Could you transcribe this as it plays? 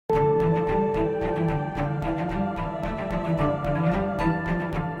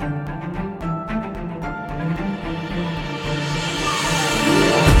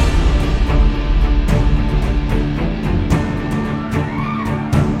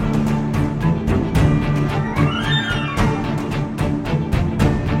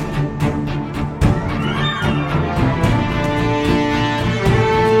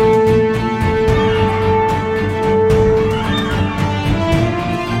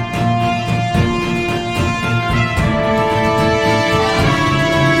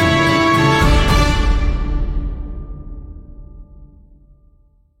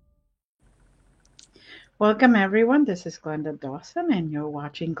Welcome, everyone. This is Glenda Dawson, and you're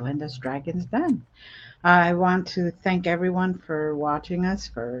watching Glenda's Dragon's Den. I want to thank everyone for watching us,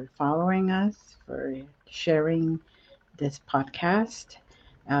 for following us, for sharing this podcast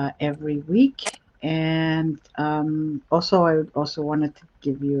every week. And also, I also wanted to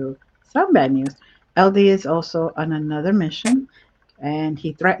give you some bad news. LD is also on another mission, and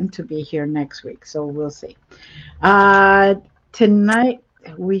he threatened to be here next week, so we'll see. Uh, Tonight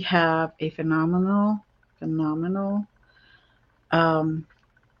we have a phenomenal um,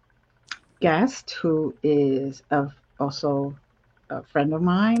 guest who is also a friend of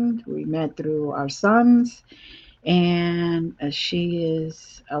mine. We met through our sons, and she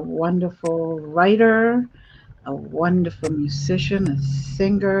is a wonderful writer, a wonderful musician, a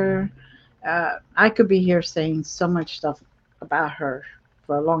singer. I could be here saying so much stuff about her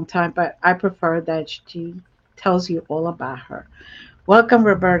for a long time, but I prefer that she tells you all about her. Welcome,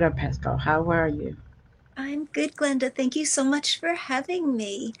 Roberta Pascow. How are you? I'm good, Glenda. Thank you so much for having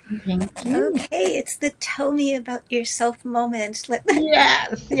me. Thank you. Okay, it's the tell me about yourself moment.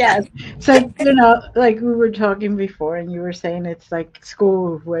 Yes, yes. So, like we were talking before, and you were saying it's like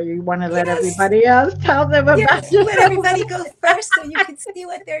school where you want to let Yes, everybody else tell them about yes, let yourself. everybody go first so you can see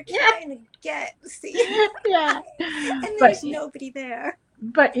what they're Yeah, trying to get. See, yeah. and But there's nobody there.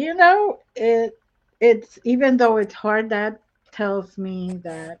 it's even though it's hard, that tells me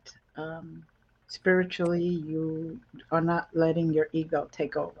that spiritually you are not letting your ego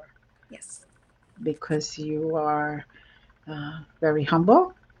take over Yes. because you are very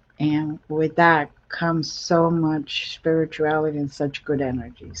humble, and with that comes so much spirituality and such good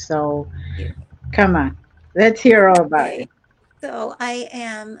energy. So, You. come on, let's hear all about Okay. it. So I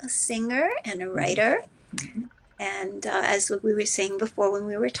am a singer and a writer. And as we were saying before when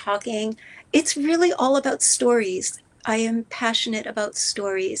we were talking, it's really all about stories. I am passionate about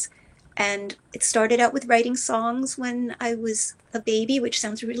stories. And it started out with writing songs when I was a baby, which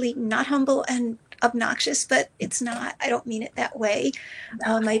sounds really not humble and obnoxious, but it's not. I don't mean it that way.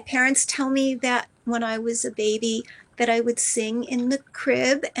 My parents tell me that when I was a baby, that I would sing in the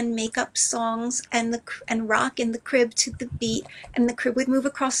crib and make up songs and rock in the crib to the beat, and the crib would move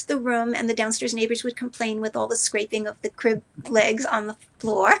across the room, and the downstairs neighbors would complain with all the scraping of the crib legs on the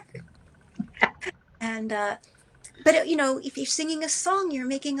floor. And but if you're singing a song, you're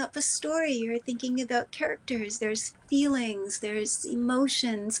making up a story. You're thinking about characters. There's feelings. There's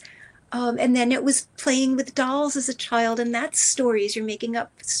emotions. And then it was playing with dolls as a child, and that's stories. You're making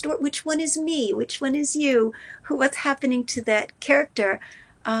up which one is me, which one is you, what's happening to that character.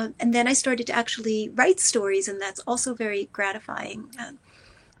 And then I started to actually write stories, and that's also very gratifying.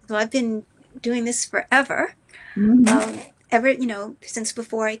 So I've been doing this forever, Hmm. um, ever since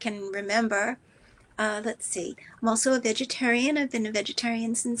before I can remember. Let's see. I'm also a vegetarian. I've been a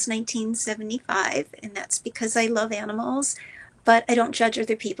vegetarian since 1975, and that's because I love animals, but I don't judge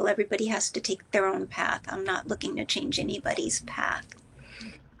other people. Everybody has to take their own path. I'm not looking to change anybody's path.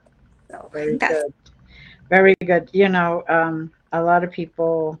 So Very that's, good, very good. A lot of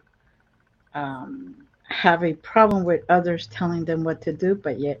people have a problem with others telling them what to do,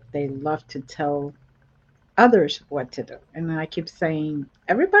 but yet they love to tell others what to do. And I keep saying,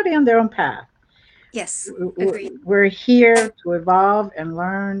 everybody on their own path. yes, agreed. We're here to evolve and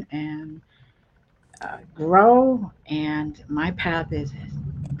learn and grow, and my path is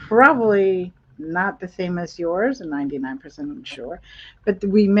probably not the same as yours, 99% sure, but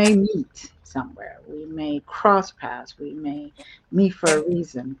we may meet somewhere. We may cross paths. We may meet for a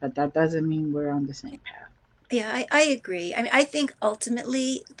reason, but that doesn't mean we're on the same path. Yeah, I agree. I mean, I think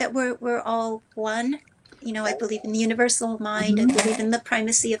ultimately that we're all one. I believe in the universal mind. I Mhm. believe in the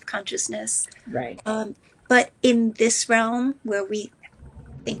primacy of consciousness. Right. Um, but in this realm where we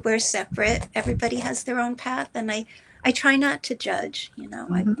think we're separate, everybody has their own path, and I try not to judge.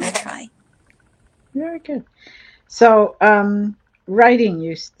 Hmm. I try. Very good. So, writing,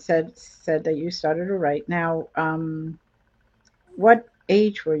 you said that you started to write. Now, what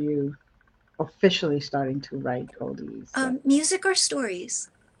age were you officially starting to write all these? Music or stories?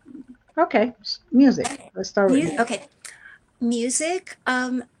 Okay, music. Let's start with music. Okay, music.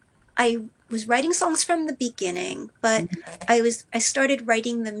 I was writing songs from the beginning, but I started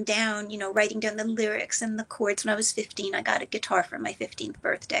writing them down. Writing down the lyrics and the chords when I was 15. I got a guitar for my 15th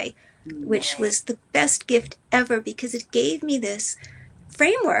birthday, Mm. which was the best gift ever because it gave me this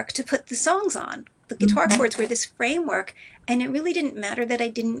framework to put the songs on. The guitar Mhm. chords were this framework, and it really didn't matter that I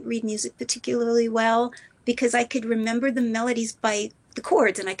didn't read music particularly well because I could remember the melodies by the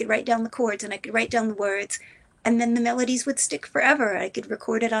chords, and I could write down the chords, and I could write down the words, and then the melodies would stick forever. I could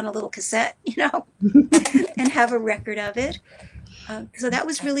record it on a little cassette, and have a record of it. So that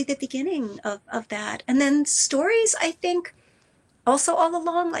was really the beginning of that. And then stories, I think, also all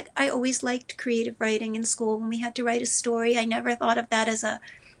along, like I always liked creative writing in school. When we had to write a story, I never thought of that as a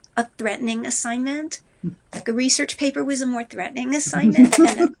threatening assignment. Like a research paper was a more threatening assignment,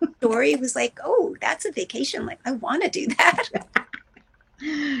 and a story was like, oh, that's a vacation. Like, I want to do that.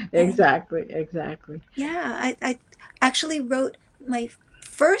 And Exactly, exactly. yeah, I actually wrote my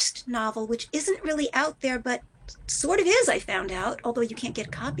first novel, which isn't really out there, but sort of is, I found out, although you can't get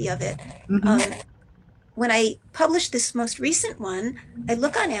a copy of it. Hmm. Um, when I published this most recent one, I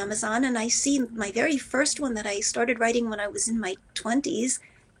look on Amazon and I see my very first one that I started writing when I was in my 20s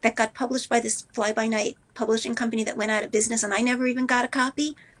that got published by this fly by night publishing company that went out of business, and I never even got a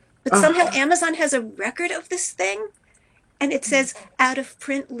copy. But somehow Oh. Amazon has a record of this thing, and it says out of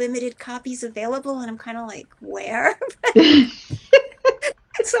print, limited copies available. And I'm kind of like, where?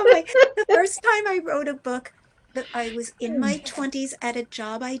 So the first time I wrote a book, that I was in my 20s at a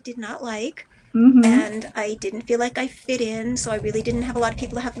job I did not like, Hmm. and I didn't feel like I fit in, so I really didn't have a lot of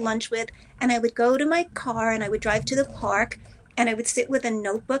people to have lunch with. And I would go to my car and I would drive to the park and I would sit with a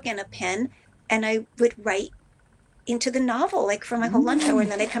notebook and a pen and I would write into the novel, like for my whole lunch hour,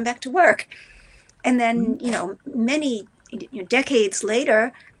 and then I'd come back to work. And then, many decades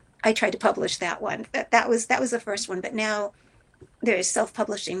later, I tried to publish that one. That was the first one, but now there's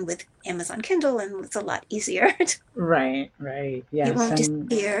self-publishing with Amazon Kindle, and it's a lot easier. Right, right. It Yes. won't And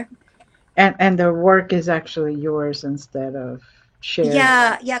disappear. the work is actually yours instead of shared.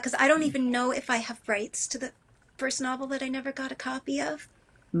 Yeah, yeah, because I don't even know if I have rights to the first novel that I never got a copy of.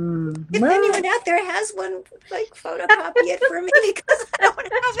 Mm. If Well, anyone out there has one, like photocopy it for me because I don't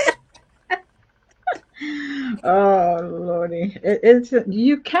have it. oh Lordy, it's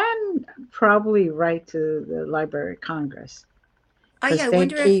you can probably write to the Library of Congress Oh because yeah, I they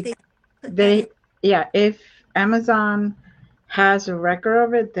wonder if keep they put that in. they yeah. If Amazon has a record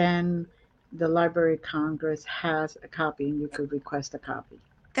of it, then the Library of Congress has a copy, and you could request a copy.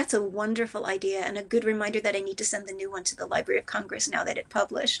 That's a wonderful idea and a good reminder that I need to send the new one to the Library of Congress now that it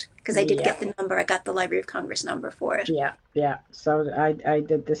published. Because I did Yeah. get the number, I got the Library of Congress number for it. Yeah, yeah. So I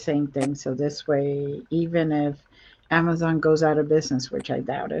did the same thing. So this way, even if Amazon goes out of business, which I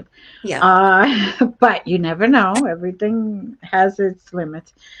doubt it, Yeah. but you never know. Everything has its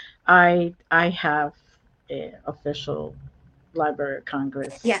limits. I have a official Library of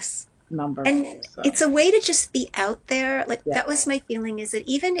Congress Yes. number. And So it's a way to just be out there. Like, yeah. that was my feeling, is that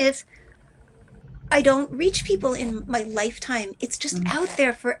even if I don't reach people in my lifetime, it's just Mm, out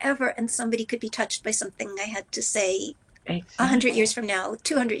there forever, and somebody could be touched by something I had to say 100 exactly. years from now,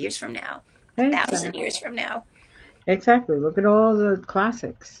 200 years from now, 1,000 Exactly. years from now. Exactly. Look at all the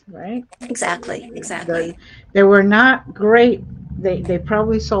classics, right? Exactly, The, exactly. they were not great. They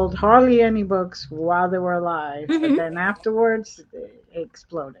probably sold hardly any books while they were alive, but Hmm. then afterwards it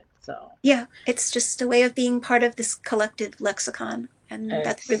exploded. So Yeah, it's just a way of being part of this collective lexicon, and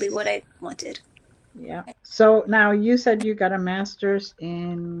that's really it's what I wanted. yeah. So now you said you got a master's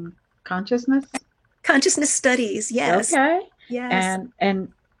in consciousness. Consciousness studies, yes, Okay. yes. And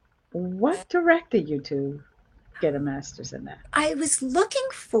what directed you to get a master's in that? I was looking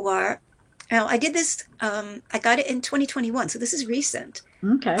for, now I did this, I got it in 2021, so this is recent.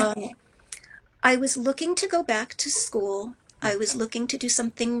 Okay. Um, I was looking to go back to school. I was looking to do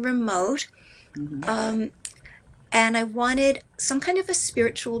something remote. Hmm. Um, and I wanted some kind of a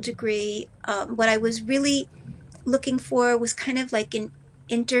spiritual degree. What I was really looking for was kind of like an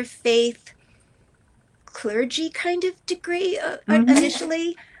interfaith clergy kind of degree Hmm.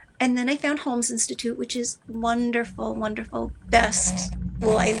 initially. And then I found Holmes Institute, which is wonderful, wonderful, best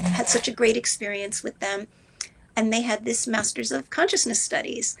school. I had such a great experience with them. And they had this Masters of Consciousness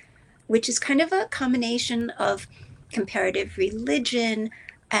Studies, which is kind of a combination of comparative religion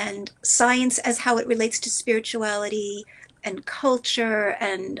and science as how it relates to spirituality and culture.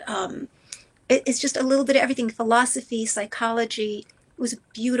 And it's just a little bit of everything, philosophy, psychology. It was a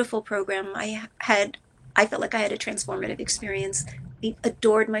beautiful program. I felt like I had a transformative experience. I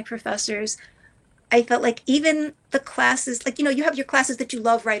adored my professors. I felt like even the classes, like, you have your classes that you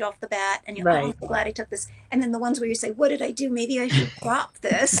love right off the bat, and you're, oh, I'm Right. so glad I took this. And then the ones where you say, what did I do? Maybe I should drop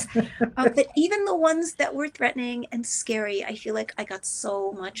this. But even the ones that were threatening and scary, I feel like I got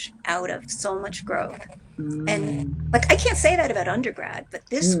so much out of, so much growth. And Mm, like, I can't say that about undergrad, but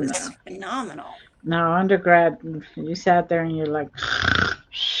this was no. phenomenal. No, undergrad, you sat there and you're like,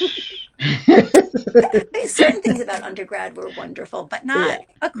 Certain things about undergrad were wonderful, but yeah, not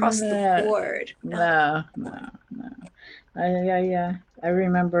across the no, board. no, no, no. I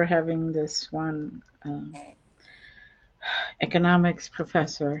remember having this one. economics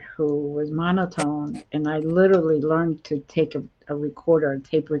professor who was monotone, and I literally learned to take a recorder, a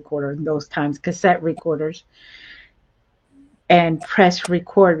tape recorder in those times, cassette recorders, and press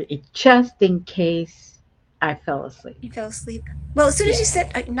record it just in case I fell asleep. You fell asleep. Well, as soon as Yeah. you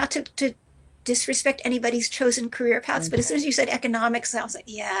said, not to disrespect anybody's chosen career paths, but as soon as you said economics, I was like,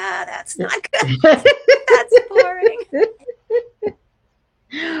 yeah, that's not good. That's boring.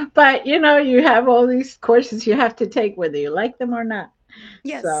 But you have all these courses you have to take whether you like them or not.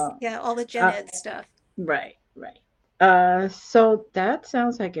 Yes, So, yeah, all the gen uh, ed stuff. right, right. So that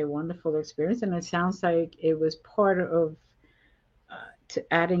sounds like a wonderful experience, and it sounds like it was part of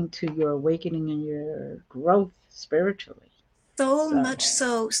to adding to your awakening and your growth spiritually. So So, much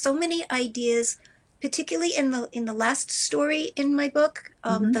so, so many ideas, particularly in the last story in my book,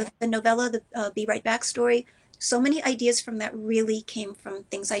 hmm the novella, the Be Right Back story. So many ideas from that really came from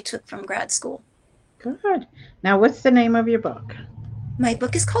things I took from grad school. good. Now, what's the name of your book? My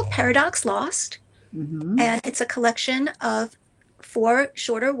book is called Paradox Lost, Mm-hmm. and it's a collection of four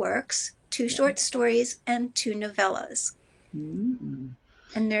shorter works, two Yeah. short stories, and two novellas. Mm-hmm.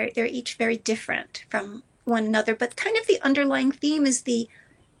 And they're each very different from one another, but kind of the underlying theme is the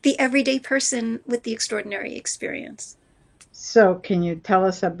everyday person with the extraordinary experience. So, can you tell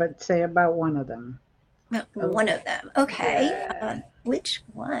us about, say, about one of them? Well, Oh, one of them. Okay. yeah. Which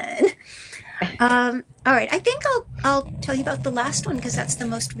one? All right. I think I'll tell you about the last one because that's the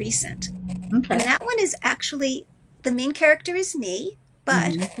most recent. And Okay. that one is actually the main character is me,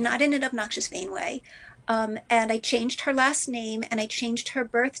 but Mm-hmm. not in an obnoxious vain way. And I changed her last name and I changed her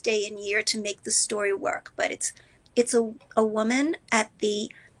birthday and year to make the story work. But it's a woman at the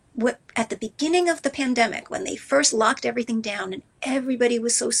beginning of the pandemic when they first locked everything down and everybody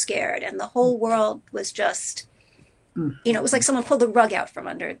was so scared and the whole world was just, it was Mm-hmm. like someone pulled the rug out from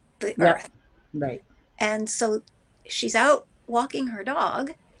under the Yep. earth. Right. And so she's out walking her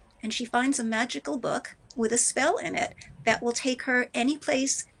dog and she finds a magical book with a spell in it that will take her any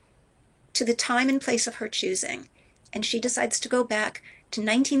place to the time and place of her choosing. And she decides to go back to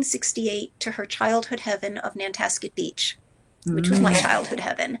 1968 to her childhood heaven of Nantasket Beach, which was my Mm-hmm. childhood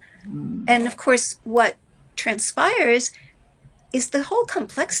heaven. And of course, what transpires is the whole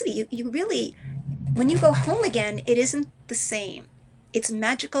complexity. You really, when you go home again, it isn't the same. It's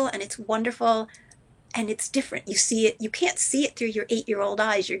magical and it's wonderful and it's different. You see it, you can't see it through your 8-year-old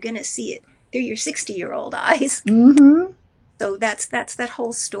eyes. You're going to see it through your 60-year-old eyes. Mm-hmm. So that's that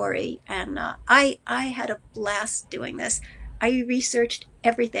whole story. And I had a blast doing this. I researched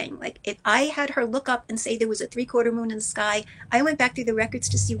everything. Like if I had her look up and say there was a 3/4 moon in the sky, I went back through the records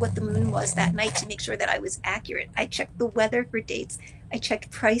to see what the moon was that night to make sure that I was accurate. I checked the weather for dates. I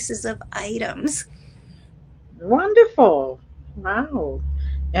checked prices of items. Wonderful. Wow.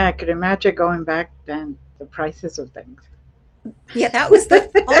 Yeah, I could imagine going back then the prices of things. Yeah, that was the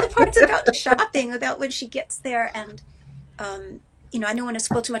all the parts about shopping, about when she gets there and um, I don't want to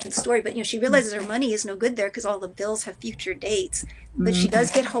spoil too much of the story, but she realizes her money is no good there because all the bills have future dates. But she does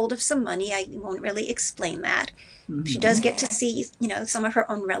Mm-hmm. get hold of some money. I won't really explain that. She does Mm-hmm. get to see, some of her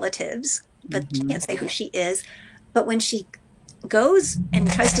own relatives, but she Mm-hmm. can't say who she is. But when she goes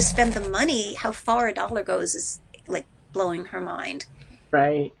and tries to spend the money, how far a dollar goes is like blowing her mind.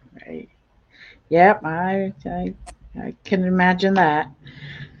 Right. Right. Yep. I can imagine that.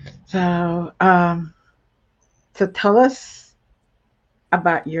 So, so tell us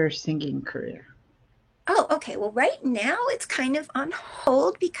about your singing career. Oh, okay. Well, right now it's kind of on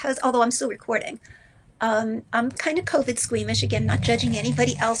hold because although I'm still recording, I'm kind of COVID squeamish, again, not judging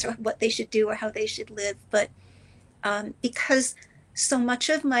anybody else or what they should do or how they should live, but because so much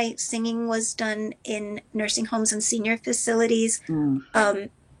of my singing was done in nursing homes and senior facilities, Mm. um,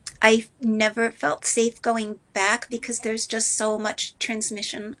 I never felt safe going back because there's just so much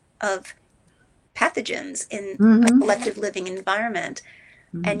transmission of pathogens in a Mm-hmm. collective living environment.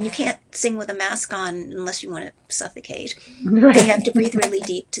 And Mm-hmm. you can't sing with a mask on unless you want to suffocate. And you have to Right. breathe really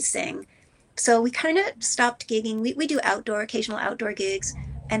deep to sing. So we kind of stopped gigging. We do occasional outdoor gigs,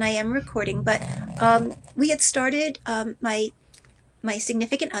 and I am recording. But we had started my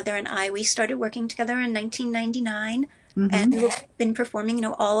significant other and I. We started working together in 1999, and Mm-hmm. we've been performing,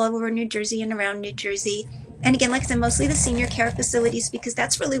 all over New Jersey and around New Jersey. And again, like I said, mostly the senior care facilities because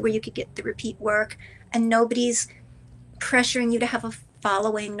that's really where you could get the repeat work, and nobody's pressuring you to have a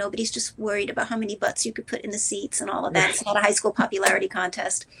following. Nobody's just worried about how many butts you could put in the seats and all of that. It's Right. not a high school popularity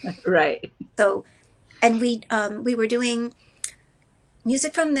contest. Right. So, and we were doing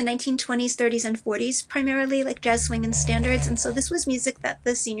music from the 1920s, 30s, and 40s, primarily like jazz, swing, and standards. And so this was music that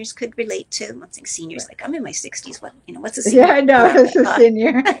the seniors could relate to. I'm not saying seniors, like I'm in my 60s. What, what's a Yeah, senior? I know. Oh It's my a God.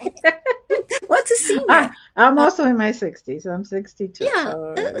 senior. What's a senior? I'm Uh, also in my 60s. I'm 62. yeah,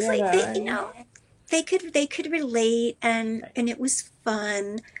 So, it was like they could relate, and it was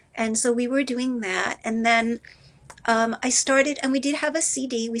fun. And so we were doing that. And then I started, and we did have a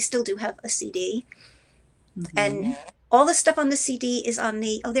CD. We still do have a CD. hmm And all the stuff on the CD is on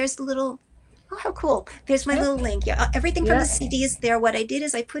the, oh, there's the little, oh, how cool. There's my yeah, little link. Yeah, everything from the yeah, CD is there. What I did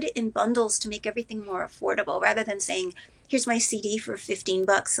is I put it in bundles to make everything more affordable rather than saying, here's my CD for 15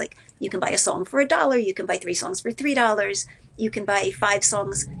 bucks. Like you can buy a song for $1. You can buy 3 songs for $3. You can buy 5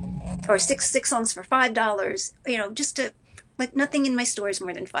 songs or six songs for $5. Just to, like, nothing in my store is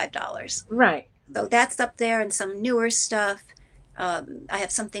more than $5. right. So that's up there, and some newer stuff. I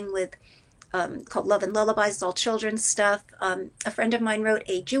have something with called Love and Lullabies. It's all children's stuff. A friend of mine wrote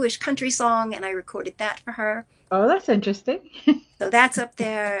a Jewish country song, and I recorded that for her. Oh, that's interesting. So that's up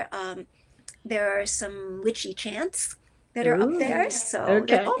there. There are some witchy chants that are up there. Ooh, So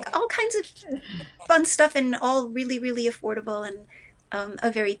there's okay. all kinds of fun stuff, and all really, really affordable, and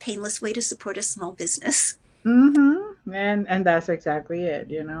a very painless way to support a small business. And that's exactly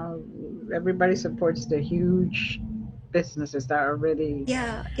it. Everybody supports the huge businesses that are really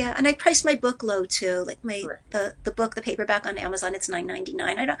Yeah, yeah, and I priced my book low too. Like my correct. the book, the paperback on Amazon, it's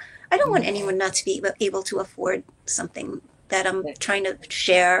 9.99. I don't want anyone not to be able to afford something that I'm trying to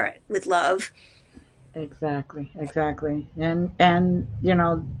share with love. Exactly, exactly. And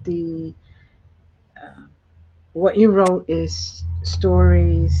the what you wrote is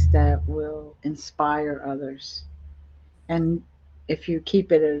stories that will inspire others. And if you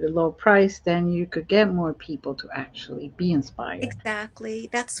keep it at a low price, then you could get more people to actually be inspired. Exactly.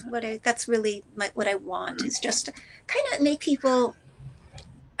 That's really what I want is just to kind of make people.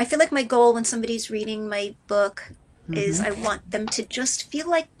 I feel like my goal when somebody's reading my book is hmm I want them to just feel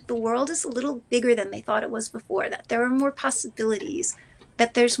like the world is a little bigger than they thought it was before, that there are more possibilities,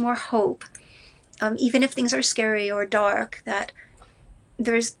 that there's more hope. Even if things are scary or dark, that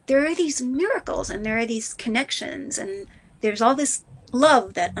there are these miracles, and there are these connections, and there's all this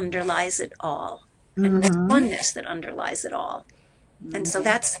love that underlies it all, and this hmm oneness that underlies it all. And so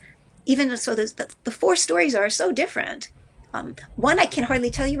that's, even so the four stories are so different. One I can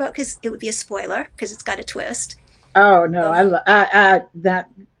hardly tell you about because it would be a spoiler because it's got a twist. Oh no, Um, that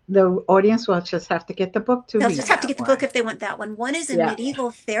the audience will just have to get the book to they'll read just have to that get the book one. if they want that one. One is a Yeah.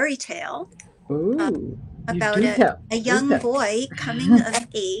 medieval fairy tale uh, Ooh, you about do tell. a Do young tell. boy coming of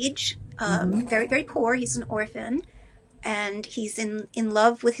age, hmm very, very poor. He's an orphan, and he's in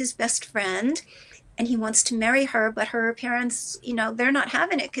love with his best friend, and he wants to marry her, but her parents, they're not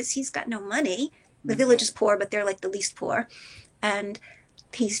having it because he's got no money. The village is poor, but they're like the least poor. And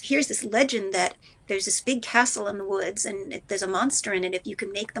he hears this legend that there's this big castle in the woods, and there's a monster in it. If you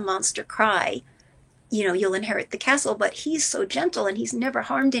can make the monster cry, you'll inherit the castle. But he's so gentle, and he's never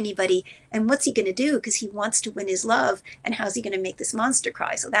harmed anybody. And what's he going to do? Because he wants to win his love. And how's he going to make this monster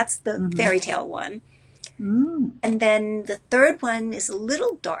cry? So that's the hmm fairy tale one. mm And then the third one is a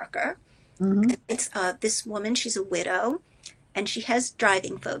little darker. hmm It's this woman. She's a widow, and she has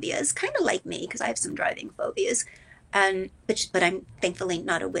driving phobias, kind of like me because I have some driving phobias. And but I'm thankfully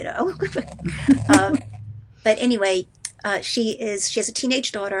not a widow. uh, but anyway, she has a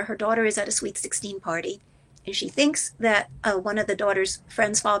teenage daughter. Her daughter is at a sweet 16 party, and she thinks that one of the daughter's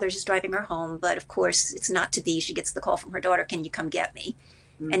friend's fathers is driving her home. But of course, it's not to be. She gets the call from her daughter, "Can you come get me?"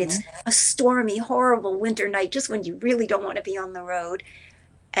 And it's hmm a stormy, horrible winter night, just when you really don't want to be on the road.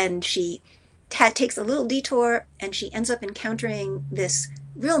 And she takes a little detour, and she ends up encountering this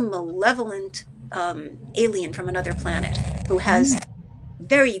real malevolent alien from another planet who has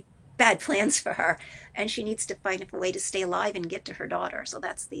very bad plans for her, and she needs to find a way to stay alive and get to her daughter. So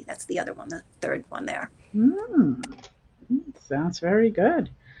that's the other one, the third one there. mm Sounds very good.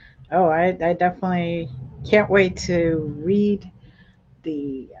 Oh, I definitely can't wait to read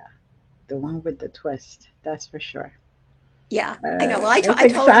the one with the twist. That's for sure. Yeah, I know. Well, I, That's I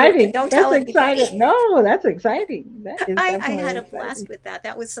told you, exciting. don't That's tell anybody. exciting. No, that's exciting. That is I definitely had a blast exciting. with that.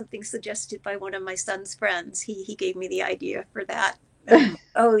 That was something suggested by one of my son's friends. He gave me the idea for that. And I'm like,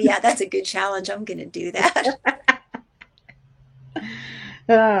 oh yeah, that's a good challenge. I'm going to do that.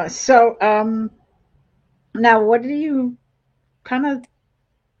 So, now what do you kind of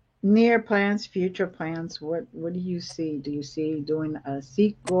near plans, future plans? What do you see? Do you see doing a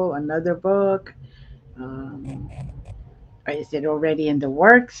sequel, another book? Um, or is it already in the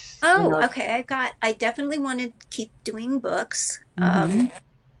works? Oh, okay. I definitely want to keep doing books. hmm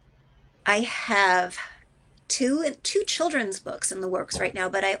I have two children's books in the works right now,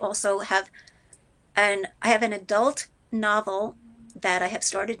 but I also have an adult novel that I have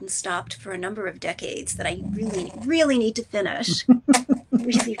started and stopped for a number of decades that I really, really need to finish.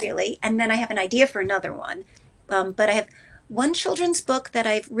 Really, really. And then I have an idea for another one. But I have one children's book that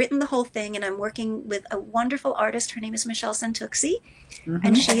I've written the whole thing, and I'm working with a wonderful artist. Her name is Michelle Santuxi,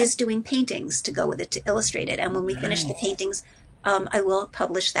 and Mm-hmm. she is doing paintings to go with it to illustrate it. And when we finish the Nice. paintings, I will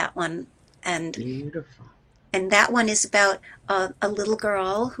publish that one. And Beautiful. that one is about a little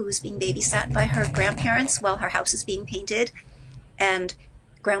girl who's being babysat by her grandparents while her house is being painted, and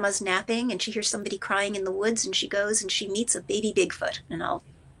grandma's napping, and she hears somebody crying in the woods, and she goes and she meets a baby Bigfoot, and all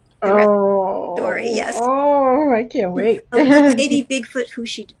the rest of the story. Oh, Yes, oh, I can't wait. a little baby Bigfoot who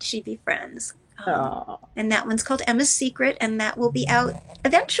she befriends. Oh. And that one's called Emma's Secret, and that will be out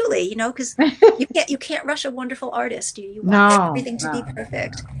eventually. Because you can't rush a wonderful artist. You want No, everything to be no,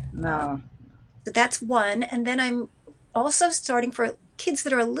 perfect. Um, no. so that's one, and then I'm also starting for kids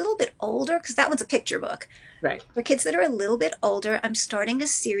that are a little bit older, because that one's a picture book. Right. For kids that are a little bit older, I'm starting a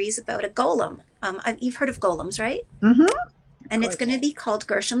series about a golem. You've heard of golems, right? Mm-hmm. Of And it's course. going to be called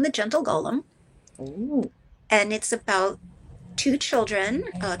Gershom the Gentle Golem. Oh. And it's about two children,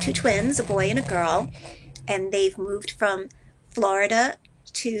 two twins, a boy and a girl, and they've moved from Florida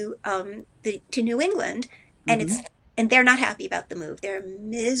to New England, and Mm-hmm. they're not happy about the move. They're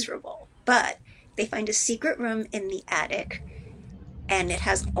miserable, but they find a secret room in the attic, and it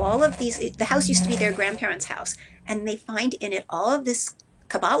has all of these. The house used to be their grandparents' house, and they find in it all of this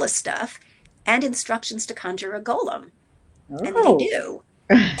Kabbalah stuff and instructions to conjure a golem, and they Oh. do.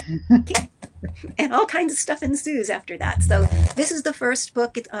 And all kinds of stuff ensues after that. So this is the first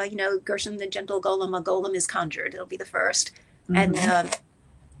book. Gershom the Gentle Golem. A golem is conjured. It'll be the first, and Mm-hmm.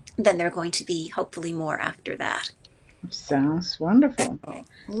 then there are going to be hopefully more after that. Sounds wonderful.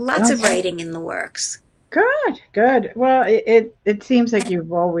 Lots of Sounds writing in the works. good, good. Well, it seems like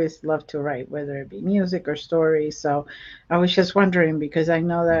you've always loved to write, whether it be music or stories. So I was just wondering because I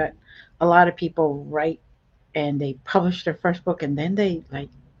know that a lot of people write and they publish their first book and then they like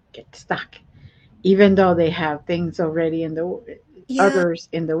get stuck, even though they have things already in the Yeah, others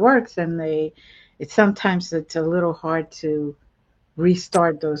in the works, and it's a little hard to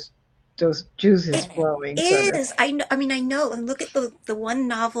restart those juices it flowing. So that, is. I mean, I know. And look at the one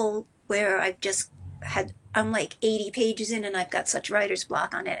novel where I've just had. I'm like 80 pages in, and I've got such writer's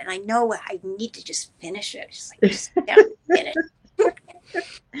block on it, and I know I need to just finish it. Just sit down and finish.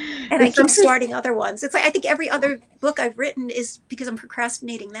 And I it's keep something. starting other ones. It's like I think every other book I've written is because I'm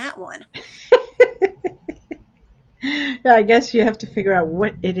procrastinating that one. Yeah, I guess you have to figure out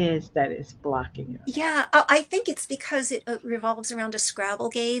what it is that is blocking you. Yeah, I think it's because it revolves around a Scrabble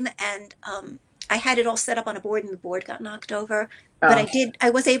game, and I had it all set up on a board, and the board got knocked over. But Oh. I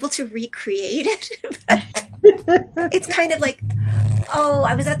was able to recreate it. It's kind of like, oh,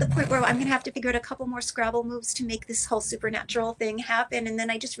 I was at the point where I'm going to have to figure out a couple more Scrabble moves to make this whole supernatural thing happen. And then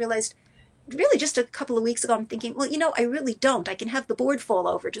I just realized, really, just a couple of weeks ago, I'm thinking, well, I really don't. I can have the board fall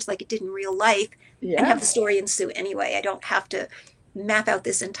over just like it did in real life and have Yeah, the story ensue anyway. I don't have to map out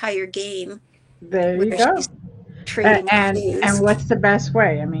this entire game there you where go. she's trading And clues. what's the best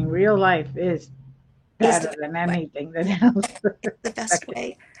way? I mean, real life is Is the better best than way. anything that else. The best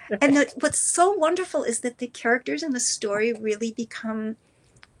way. And what's so wonderful is that the characters in the story really become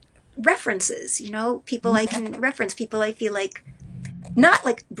references, people I can reference, people I feel like not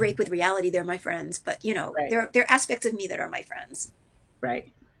like break with reality, they're my friends, but Right, there are aspects of me that are my friends.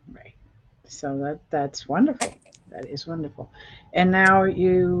 right, right. So that's wonderful. That is wonderful. And now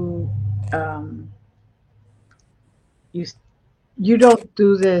um you you don't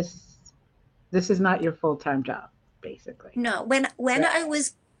do this. This is not your full time job, basically. No, when Right. I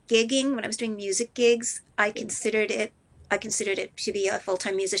was gigging, when I was doing music gigs, I considered it to be a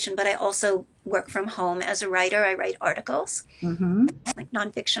full-time musician, but I also work from home as a writer. I write articles, Mm-hmm. like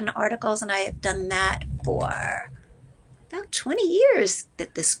nonfiction articles, and I have done that for about 20 years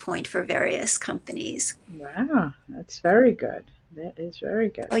at this point for various companies. Wow, that's very good. That is very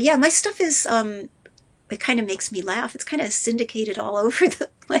good. Oh yeah, my stuff is it kind of makes me laugh. It's kind of syndicated all over the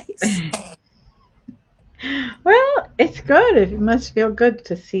place. Well, it's good. It must feel good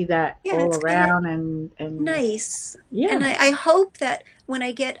to see that Yeah, all it's kind of around and nice. And yeah, I hope that when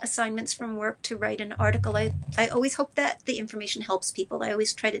I get assignments from work to write an article, I always hope that the information helps people. I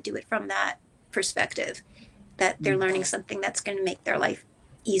always try to do it from that perspective, that they're learning something that's going to make their life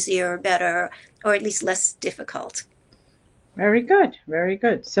easier, better, or at least less difficult. very good, very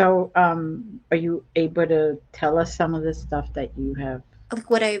good. So, are you able to tell us some of the stuff that you have? Like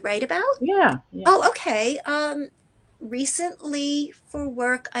what I write about? Yeah, yeah. Oh, okay. Recently for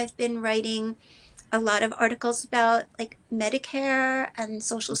work, I've been writing. a lot of articles about like Medicare and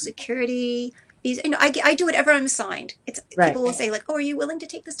Social Security. These, I do whatever I'm assigned. It's Right. people will say like, "Oh, are you willing to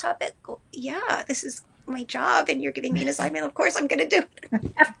take this topic?" Go, yeah, this is my job, and you're giving me an assignment. Of course, I'm going to do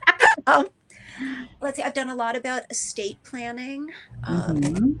it. Um, let's see, I've done a lot about estate planning.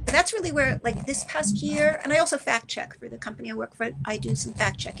 Mm-hmm. That's really where, like this past year, and I also fact check for the company I work for. I do some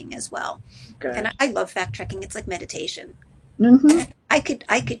fact checking as well, and Good. I love fact checking. It's like meditation. Mm-hmm. I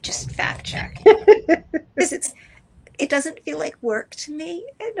could just fact check because it doesn't feel like work to me.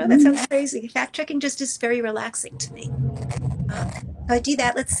 I know that sounds crazy. Fact checking just is very relaxing to me. So I do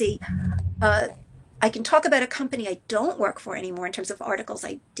that. Let's see. Uh, I can talk about a company I don't work for anymore in terms of articles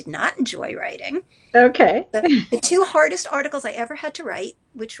I did not enjoy writing. Okay. The two hardest articles I ever had to write,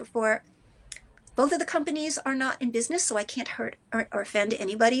 which were for both of the companies are not in business, so I can't hurt or offend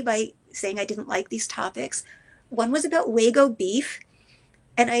anybody by saying I didn't like these topics. One was about Wago beef,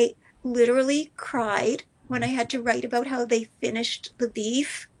 and I literally cried when I had to write about how they finished the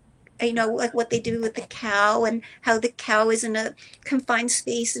beef. Like what they do with the cow and how the cow is in a confined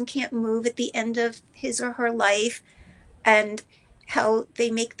space and can't move at the end of his or her life, and how they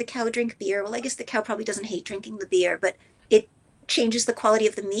make the cow drink beer. Well, I guess the cow probably doesn't hate drinking the beer, but it changes the quality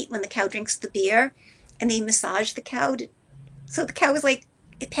of the meat when the cow drinks the beer, and they massage the cow so the cow was like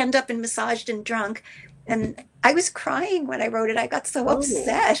penned up and massaged and drunk. And I was crying when I wrote it. I got so Oh.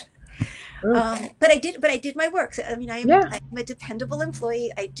 upset. Oh. But I did my work. So, I mean, Yeah. I'm a dependable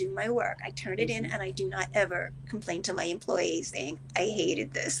employee. I do my work. I turn it in, and I do not ever complain to my employees saying I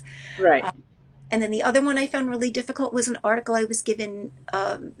hated this. Right. Uh, and then the other one I found really difficult was an article I was given,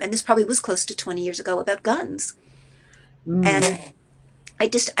 and this probably was close to 20 years ago, about guns. Mm. And I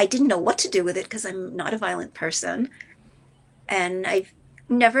didn't know what to do with it because I'm not a violent person, and I've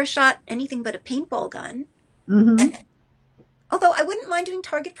never shot anything but a paintball gun. Mm-hmm. Although I wouldn't mind doing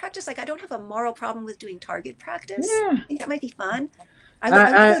target practice, like I don't have a moral problem with doing target practice. Yeah. I think that might be fun. I would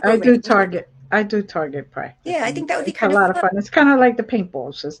really I go do range. target. I do target practice, Yeah, I and think that would be it's a kind of lot of fun. fun. It's kind of like the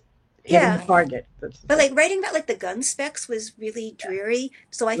paintballs, just hitting the Yeah, target. That's but it. like writing about like the gun specs was really dreary.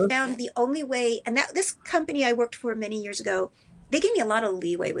 So I found the only way, and that this company I worked for many years ago, they gave me a lot of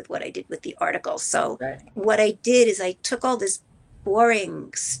leeway with what I did with the article. So Right. what I did is I took all this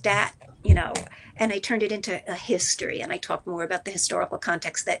boring stat, you know, and I turned it into a history, and I talked more about the historical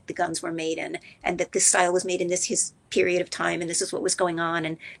context that the guns were made in, and that this style was made in this his period of time, and this is what was going on,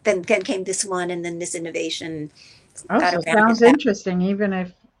 and then came this one, and then this innovation got Also, around sounds it. interesting. Even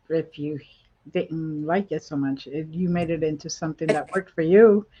if you didn't like it so much, you made it into something that worked for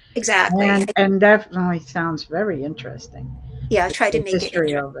you, Exactly. and definitely sounds very interesting. Yeah, I tried to The make it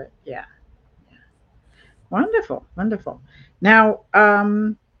history interesting. of it. Yeah. Wonderful. Wonderful. Now,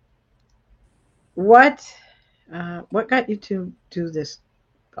 what what got you to do this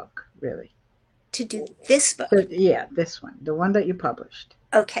book? Really? To do this book. So, yeah, this one, the one that you published.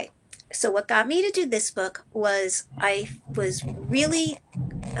 Okay. So what got me to do this book was I was really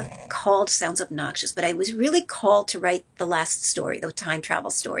called, sounds obnoxious, but I was really called to write the last story, the time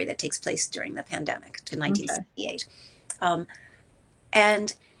travel story that takes place during the pandemic to Okay. 1968. Um,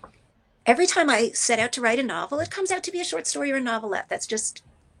 and every time I set out to write a novel, it comes out to be a short story or a novelette. That's just,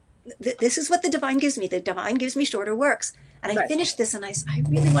 this is what the divine gives me. The divine gives me shorter works. And I Right. finished this, and I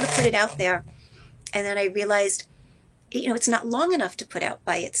really want to put it out there. And then I realized, it's not long enough to put out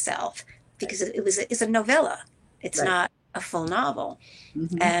by itself Right. because it's a novella. It's Right. not a full novel. Hmm.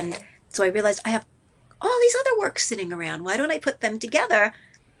 And so I realized I have all these other works sitting around. Why don't I put them together?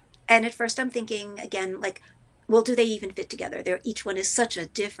 And at first I'm thinking again, like, well, do they even fit together? Each one is such a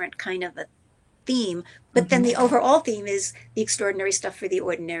different kind of a theme. But then the Hmm. overall theme is the extraordinary stuff for the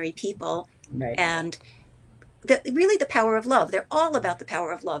ordinary people. Right. And really the power of love. They're all about the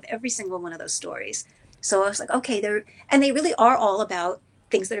power of love, every single one of those stories. So I was like, okay, they really are all about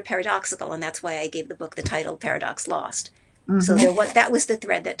things that are paradoxical, and that's why I gave the book the title Paradox Lost. So Hmm. that was the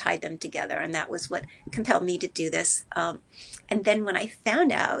thread that tied them together, and that was what compelled me to do this. And then when I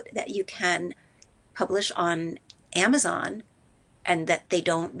found out that you can publish on Amazon and that they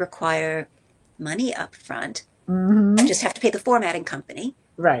don't require money up front, Hmm. you just have to pay the formatting company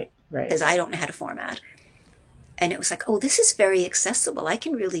Right. Right. because I don't know how to format. And it was like, oh, this is very accessible. I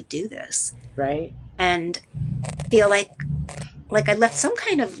can really do this Right. and feel like I left some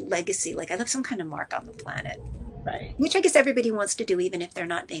kind of legacy, like I left some kind of mark on the planet, Right. which I guess everybody wants to do, even if they're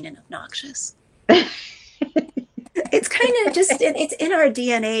not vain and obnoxious. It's kind of just it's in our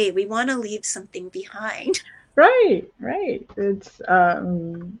DNA. We want to leave something behind. Right. Right. It's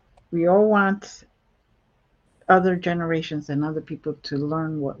we all want other generations and other people to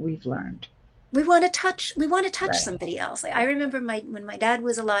learn what we've learned. We want to touch Right. somebody else. Like I remember my when my dad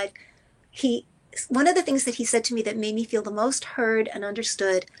was alive, he one of the things that he said to me that made me feel the most heard and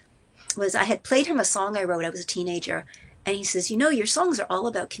understood was I had played him a song I wrote. I was a teenager. And he says, your songs are all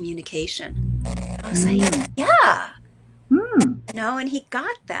about communication. And I was like, Mm. yeah, Mm. and he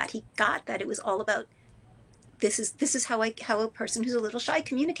got that. He got that it was all about this is how a person who's a little shy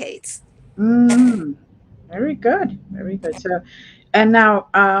communicates. Mm. Very good. Very good. So, and now,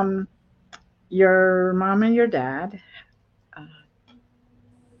 your mom and your dad, uh,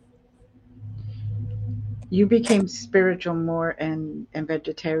 you became spiritual more and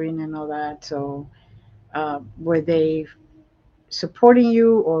vegetarian and all that. So, were they supporting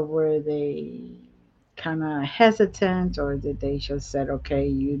you, or were they kind of hesitant, or did they just said, "Okay,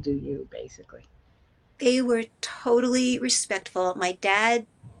 you do you," basically? They were totally respectful. My dad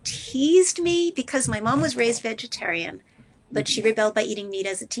teased me because my mom was raised vegetarian, but she Mhm. rebelled by eating meat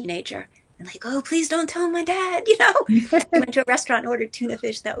as a teenager. And like, oh, please don't tell my dad. She went to a restaurant and ordered tuna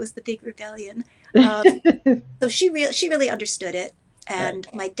fish. That was the big rebellion. So she really understood it. Right. And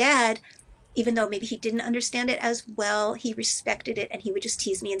my dad, even though maybe he didn't understand it as well, he respected it and he would just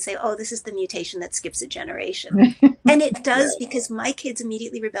tease me and say, oh, this is the mutation that skips a generation. And it does because my kids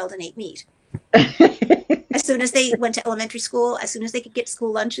immediately rebelled and ate meat. As soon as they went to elementary school, as soon as they could get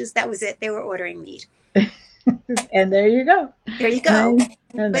school lunches, that was it. They were ordering meat. And there you go. There you go.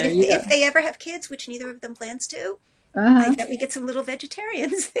 And But there if you if go. they ever have kids, which neither of them plans to, I Uh-huh. bet we get some little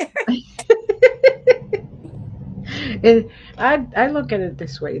vegetarians there. It, I look at it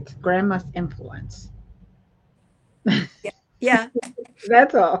this way: it's grandma's influence. Yeah. Yeah.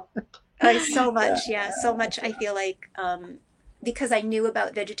 That's all. So Yeah. much. Yeah. So much. I feel like because I knew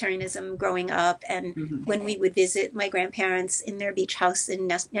about vegetarianism growing up, and Mhm. when we would visit my grandparents in their beach house in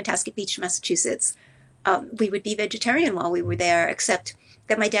Nantasket Beach, Massachusetts, we would be vegetarian while we were there, except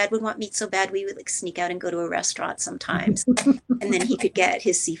that my dad would want meat so bad we would like sneak out and go to a restaurant sometimes. And then he could get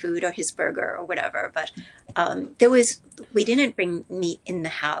his seafood or his burger or whatever. But we didn't bring meat in the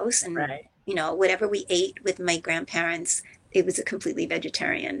house. And, Right. whatever we ate with my grandparents, it was a completely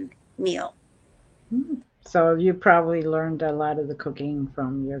vegetarian meal. Mm. So you probably learned a lot of the cooking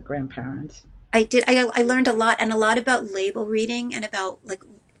from your grandparents. I did. I learned a lot and a lot about label reading and about like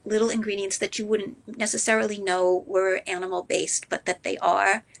little ingredients that you wouldn't necessarily know were animal based, but that they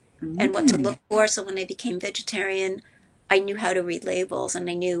are, and what to Mm. look for. So when I became vegetarian, I knew how to read labels and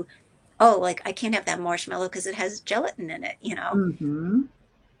I knew, oh, like I can't have that marshmallow because it has gelatin in it. Mm-hmm.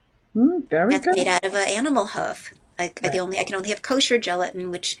 Mm, very That's made good. out of an animal hoof. Right. I can only have kosher gelatin,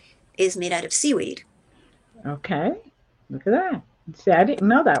 which is made out of seaweed. Okay. Look at that. See, I didn't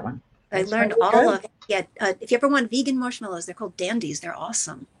know that one. I That's learned very all good. of Yeah. If you ever want vegan marshmallows, they're called dandies. They're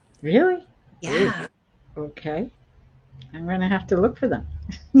awesome. Really? Ooh, Yeah. okay. I'm gonna have to look for them.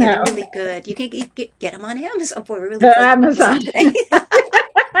 Yeah, they're Now, really good. You can get them on Amazon. Oh boy, we're really plugging Amazon Amazon. today.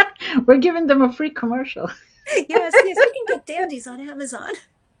 We're giving them a free commercial. Yes, yes, you can get dandies on Amazon.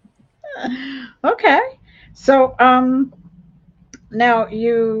 Okay. So, now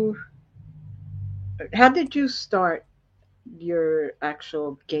how did you start your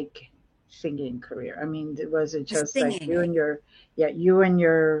actual gig singing career? I mean, was it just like Singing. you and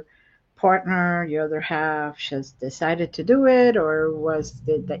your partner, your other half, just decided to do it, or was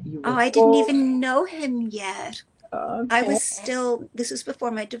it that you Oh, were I didn't both? even know him yet. Okay. This was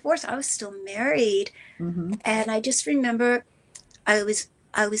before my divorce. I was still married. Hmm. And I just remember I was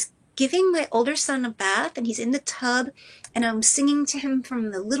giving my older son a bath and he's in the tub and I'm singing to him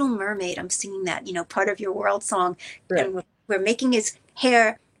from The Little Mermaid. I'm singing that, part of your world song. Right. And we're making his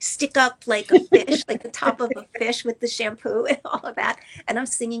hair stick up like a fish, like the top of a fish with the shampoo and all of that. And I'm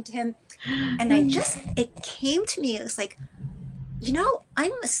singing to him. And it came to me. It was like,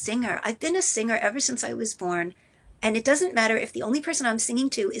 I'm a singer. I've been a singer ever since I was born. And it doesn't matter if the only person I'm singing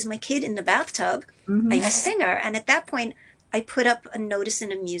to is my kid in the bathtub. I'm Hmm. a singer. And at that point, I put up a notice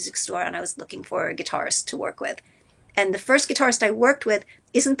in a music store and I was looking for a guitarist to work with. And the first guitarist I worked with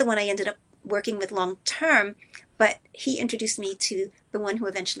isn't the one I ended up working with long term, but he introduced me to the one who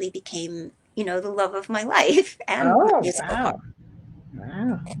eventually became, the love of my life and my Oh, musical partner. wow.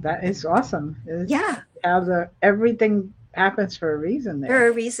 Wow. That is awesome. It's Yeah, how everything happens for a reason for there.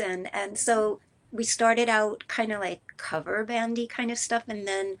 a reason. And so we started out kind of like cover bandy kind of stuff, and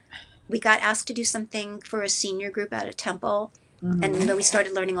then we got asked to do something for a senior group at a temple, and Hmm. then we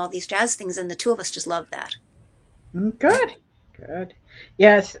started learning all these jazz things, and the two of us just loved that. Good. Good.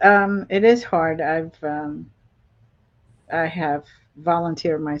 Yes, it is hard. I have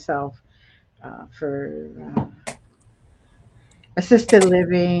volunteered myself for assisted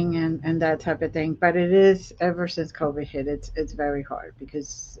living and that type of thing. But it is ever since COVID hit, it's very hard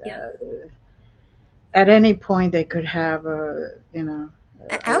because Yeah. at any point they could have a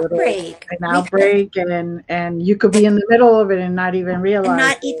little outbreak. an We've had outbreak, and you could be in the middle of it and not even and realize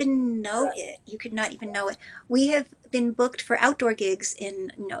not it. even know it. You could not even know it. We have been booked for outdoor gigs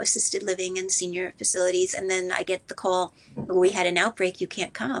in assisted living and senior facilities, and then I get the call, we had an outbreak, you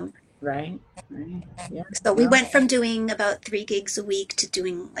can't come. Right, right, yeah, So we no, went from doing about 3 gigs a week to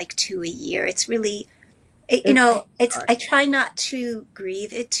doing like two a year. It's really it's it's hard. I try not to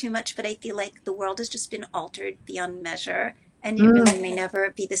grieve it too much, but I feel like the world has just been altered beyond measure, and it Mm, really may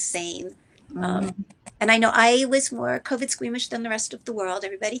never be the same. Um, mhm. and I know I was more COVID squeamish than the rest of the world.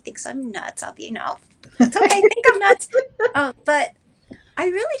 Everybody thinks I'm nuts. I'll be, that's okay. Think I'm nuts. But I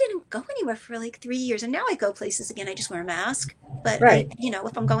really didn't go anywhere for like 3 years, and now I go places again. I just wear a mask. But Right,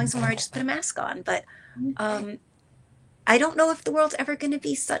 if I'm going somewhere, I just put a mask on. But um, I don't know if the world's ever going to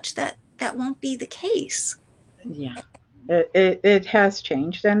be such that that won't be the case. yeah. It has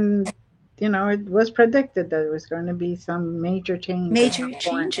changed, and it was predicted that there was going to be some major change at Major some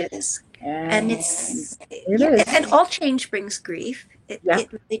point, changes. And and it's, it yeah, is. and all change brings grief. It, Yeah, it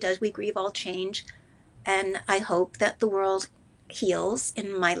really does. We grieve all change. And I hope that the world heals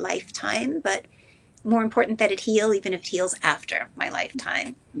in my lifetime, but more important that it heal, even if it heals after my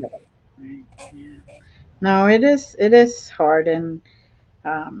lifetime. right, right, yeah. No, it is. It is hard, and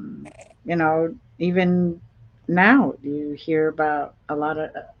even now you hear about a lot of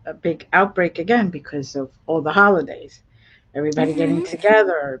a big outbreak again because of all the holidays. Everybody getting Hmm.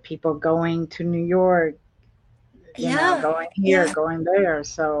 together, people going to New York, Yeah, going here, yeah. going there.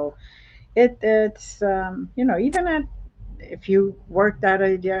 So it's even if you worked out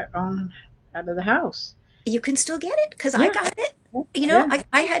of the house. You can still get it because I Yeah, got it. yeah, yeah,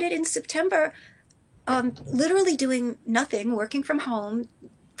 I had it in September, literally doing nothing, working from home,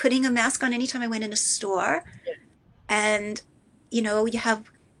 putting a mask on anytime I went in a store. And, you have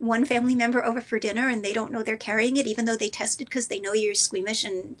one family member over for dinner and they don't know they're carrying it, even though they tested because they know you're squeamish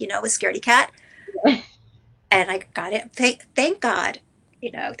and, a scaredy cat. yeah. And I got it. Thank God,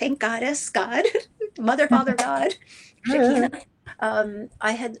 thank Goddess, God, Mother, Father, God, Yeah, Shekinah.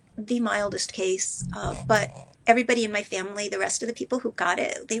 I had the mildest case, but everybody in my family, the rest of the people who got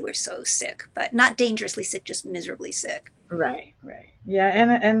it, they were so sick, but not dangerously sick, just miserably sick. right, right. Yeah,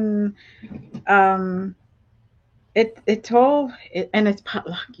 and and it's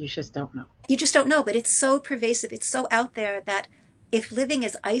potluck. You just don't know. You just don't know, but it's so pervasive. It's so out there that if living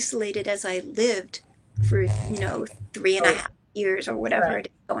as isolated as I lived for, 3.5 years or whatever Right. it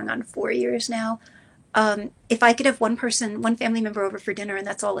is, going on 4 years now, if I could have one person, one family member over for dinner and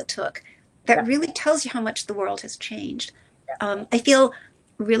that's all it took, that Yeah. really tells you how much the world has changed. Yeah. I feel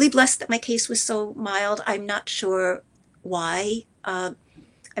really blessed that my case was so mild. I'm not sure why. I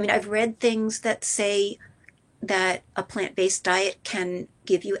mean, I've read things that say that a plant based diet can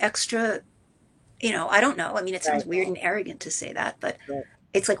give you extra. I don't know. I mean, it sounds Right. weird and arrogant to say that, but Right.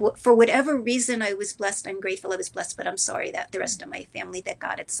 it's like for whatever reason I was blessed. I'm grateful I was blessed, but I'm sorry that the rest of my family that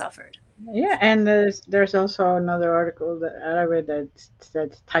got it suffered. Yeah, and there's also another article that I read that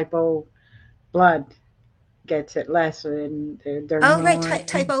says typo blood gets it less, and they're Oh, right, more.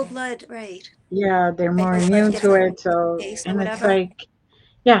 type O blood, right? Yeah, they're Type more O blood immune gets to like it. So, taste or and it's whatever. like,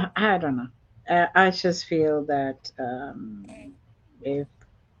 yeah, I don't know. I just feel that if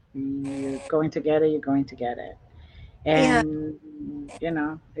you're going to get it, you're going to get it. Yeah, And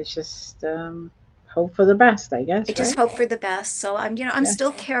it's just hope for the best, I I guess, just right? hope for the best. So I'm Yeah.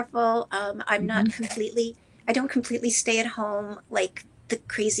 still careful. I'm not Hmm. completely. I don't completely stay at home like the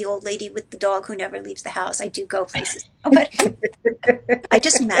crazy old lady with the dog who never leaves the house. I do go places, but I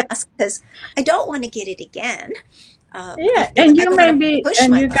just mask because I don't want to get it again. I Yeah, feel and I you don't may want to be, push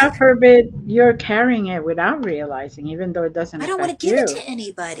and my you, God luck. forbid, you're carrying it without realizing, even though it doesn't I don't want affect to give it you. to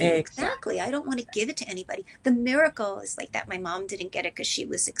anybody. Exactly. Exactly. I don't want to give it to anybody. The miracle is like that my mom didn't get it because she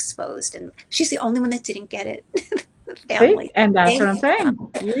was exposed, and she's the only one that didn't get it. The See, family. and that's what Thank I'm God.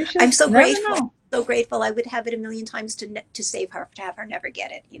 saying. You I'm just so never grateful. know. So grateful. I would have it a million times to save her, to have her never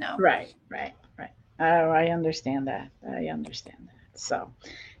get it. Right, right, right. Oh, I understand that. I understand that. So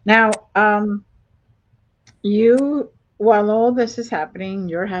now, while all this is happening,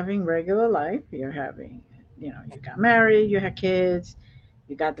 you're having regular life. You're having, you got married, you had kids,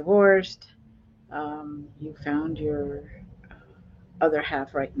 you got divorced, you found your other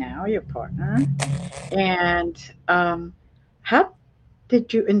half right now, your partner. And how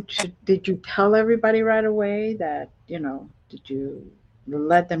did you tell everybody right away that, did you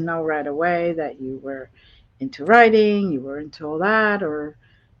let them know right away that you were into writing, you were into all that, or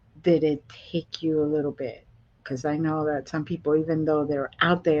did it take you a little bit? Because I know that some people, even though they're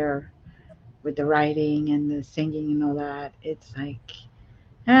out there with the writing and the singing and all that, it's like,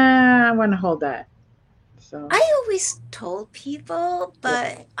 I want to hold that. So, I always told people,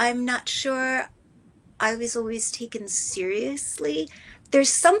 yeah. but I'm not sure I was always taken seriously.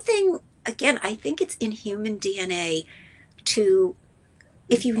 There's something, again, I think it's in human DNA to,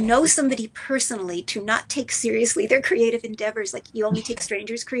 if you know somebody personally, to not take seriously their creative endeavors. Like you only take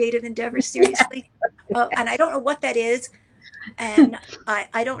strangers' creative endeavors seriously. And I don't know what that is. And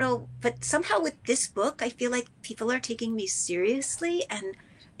I don't know, but somehow with this book, I feel like people are taking me seriously. And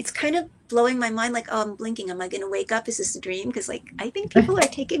it's kind of blowing my mind like, oh, I'm blinking. Am I going to wake up? Is this a dream? Because, like, I think people are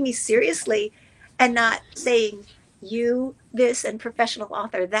taking me seriously and not saying you this and professional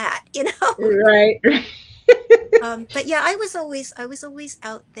author that, you know? Right. But yeah, I was always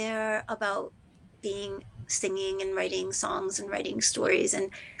out there about being singing and writing songs and writing stories. And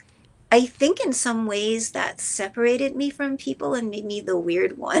I think in some ways that separated me from people and made me the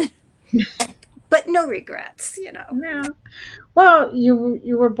weird one. But no regrets, you know. No. Well, you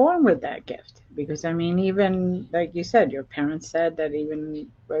were born with that gift because I mean, even like you said, your parents said that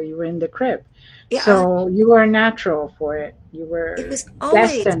even while you were in the crib, Yeah, so you were natural for it. You it were was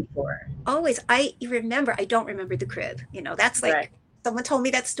always, destined for it. always. I remember. I don't remember the crib. You know, that's Right. like someone told me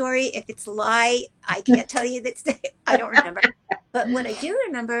that story. If it's a lie, I can't tell you that. I don't remember. But what I do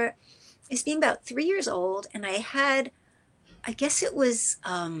remember is being about 3 years old, and I had, I guess it was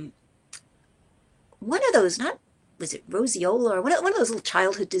one of those, not, was it roseola or one of those little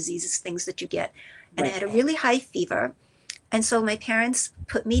childhood diseases things that you get. And I Right. had a really high fever. And so my parents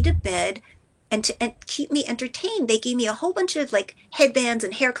put me to bed, and to keep me entertained, they gave me a whole bunch of like headbands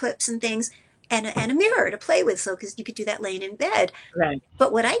and hair clips and things and a mirror to play with. So, because you could do that laying in bed. Right.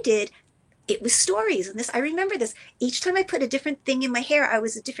 But what I did, it was stories. And this, I remember this. Each time I put a different thing in my hair, I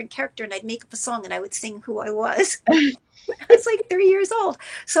was a different character and I'd make up a song and I would sing who I was. I was like 3 years old.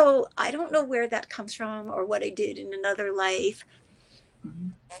 So I don't know where that comes from or what I did in another life,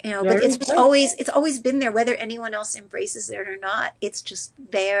 you know, but Very good. it's always been there, whether anyone else embraces it or not. It's just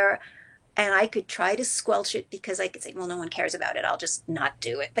there. And I could try to squelch it because I could say, well, no one cares about it. I'll just not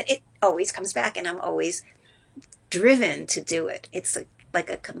do it. But it always comes back and I'm always driven to do it. It's like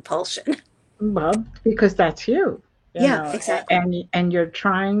a compulsion. Well, because that's you, Yeah, exactly. and you're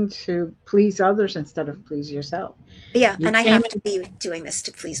trying to please others instead of please yourself. Yeah. You And I came have to be doing this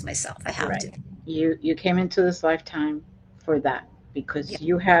to please myself. I have right. to. You came into this lifetime for that Yeah. because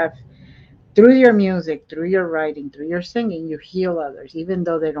you have through your music, through your writing, through your singing, you heal others, even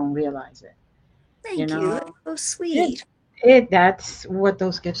though they don't realize it. You Thank you. know, That's so it, sweet. that's what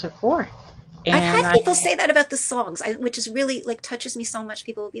those gifts are for. I've And had I, people say that about the songs, which is really like touches me so much.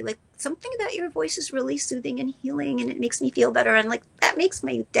 People will be like, something about your voice is really soothing and healing, and it makes me feel better. And like that makes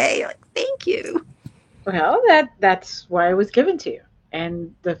my day. Like, thank you. well, that's why it was given to you.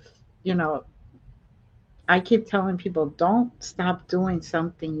 And you know, I keep telling people don't stop doing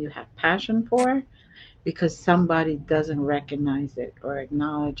something you have passion for because somebody doesn't recognize it or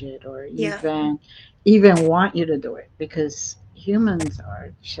acknowledge it or Yeah, even want you to do it because humans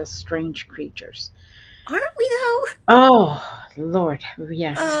are just strange creatures. aren't we though? Oh, Lord.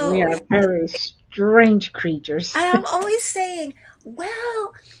 Yes, we Oh, are very strange creatures. and I'm always saying,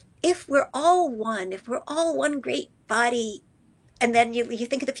 well, if we're all one great body, and then you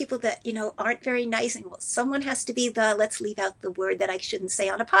think of the people that aren't very nice, and well, someone has to be the, let's leave out the word that I shouldn't say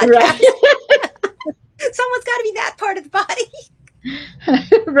on a Right. podcast. Someone's got to be that part of the body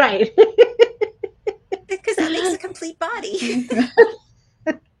Right. because that makes a complete body.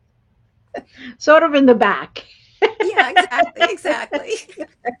 Sort of in the back. Yeah, exactly, exactly.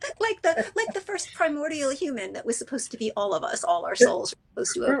 Like the first primordial human that was supposed to be all of us, all our souls were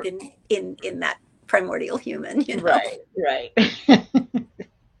supposed to have been in that primordial human, you know. Right, right.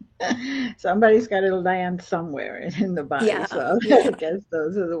 Somebody's got to land somewhere in the body. Yeah, So yeah, I guess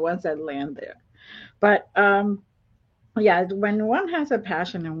those are the ones that land there. But yeah, when one has a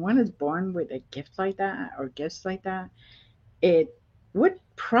passion and one is born with a gift like that or gifts like that, it would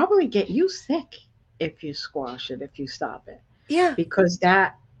probably get you sick if you squash it, if you stop it, yeah. because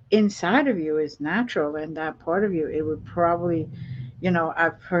that inside of you is natural and that part of you, it would probably,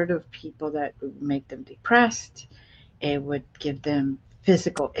 I've heard of people that would make them depressed. It would give them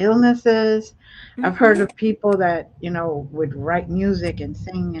physical illnesses. I've heard Hmm. of people that, would write music and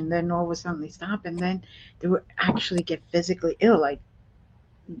sing and then all of a sudden they stop and then they would actually get physically ill, like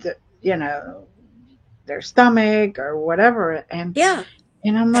the, their stomach or whatever. Yeah,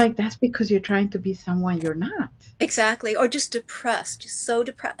 And I'm like, that's because you're trying to be someone you're not. exactly. Or just depressed, just so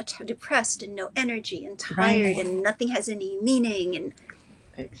depressed and no energy and tired Right. and nothing has any meaning. And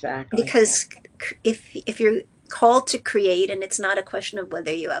Exactly. because if you're called to create, and it's not a question of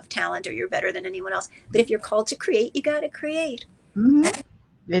whether you have talent or you're better than anyone else, but if you're called to create, you got to create. Hmm.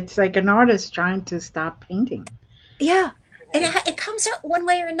 It's like an artist trying to stop painting. Yeah. And Right. it comes out one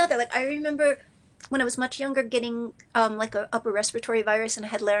way or another. Like I remember when I was much younger getting like a upper respiratory virus and I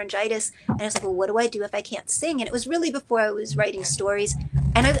had laryngitis and I was like, well, what do I do if I can't sing? And it was really before I was writing stories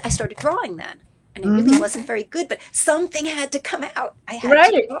and I started drawing then. And it really Hmm. wasn't very good, but something had to come out. I had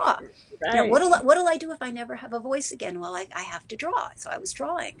to Right. draw. You know, Right. what'll I do if I never have a voice again? Well, I have to draw. So I was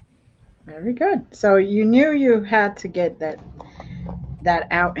drawing. Very good. So you knew you had to get that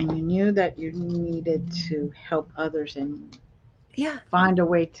out, and you knew that you needed to help others and Yeah, find a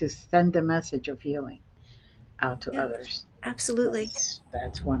way to send a message of healing out to yeah, others. absolutely.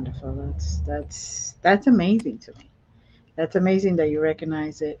 That's wonderful. That's amazing to me. That's amazing that you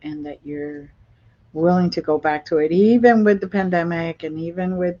recognize it and that you're willing to go back to it, even with the pandemic and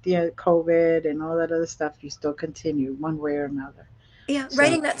even with the COVID and all that other stuff. You still continue one way or another. Yeah,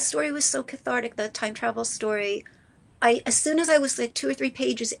 writing So that story was so cathartic, the time travel story. I as soon as I was like 2 or 3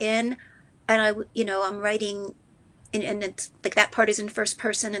 pages in, and I'm writing, and it's like that part is in first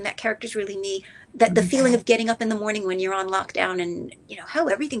person, and that character's really me. That the feeling of getting up in the morning when you're on lockdown, and how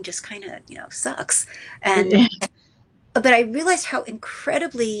everything just kind of sucks, and but I realized how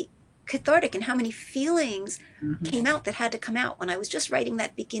incredibly cathartic and how many feelings mhm. came out that had to come out when I was just writing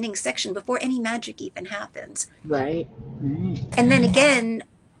that beginning section before any magic even happens. Right, right. And then again,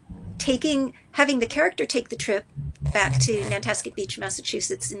 having the character take the trip back to Nantasket Beach,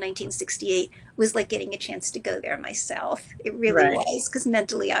 Massachusetts in 1968 was like getting a chance to go there myself. It really Right. was because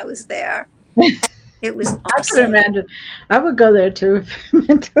mentally I was there. It was I can awesome. imagine. I would go there too if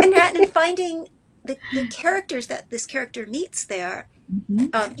mentally. And finding the characters that this character meets there.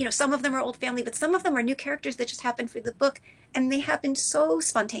 Mhm. Some of them are old family, but some of them are new characters that just happened for the book, and they happened so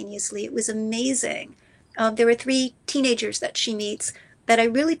spontaneously. It was amazing. There were 3 teenagers that she meets that I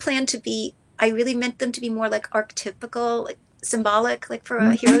really planned to be. I really meant them to be more like archetypical, like symbolic, like for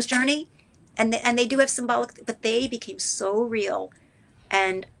a Mhm. hero's journey, and they do have symbolic, but they became so real,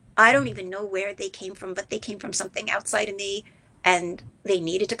 and I don't even know where they came from, but they came from something outside of me, and they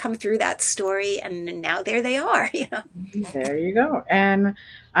needed to come through that story, and now there they are. There you go. And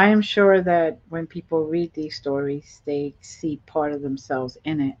I am sure that when people read these stories, they see part of themselves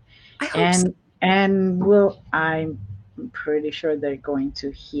in it. I hope so. And I'm pretty sure they're going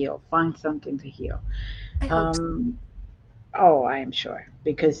to heal, find something to heal. I hope so. Um, oh, I am sure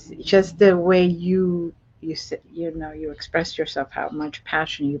because just the way you express yourself, how much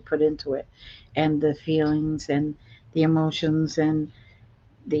passion you put into it, and the feelings and the emotions and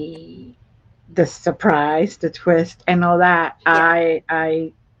the the surprise, the twist, and all that. Yeah.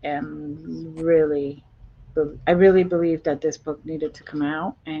 I am really, I really believe that this book needed to come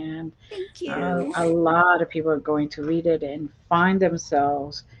out, and Thank you. a lot of people are going to read it and find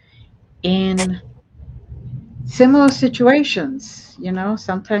themselves in similar situations.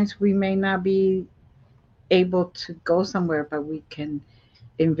 Sometimes we may not be able to go somewhere, but we can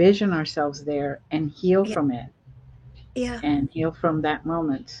envision ourselves there and heal Yeah. from it Yeah. and heal from that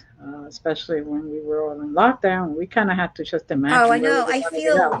moment. Especially when we were all in lockdown, we kind of had to just Oh, I imagine where we know. wanted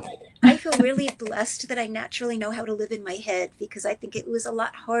to go. I feel really blessed that I naturally know how to live in my head because I think it was a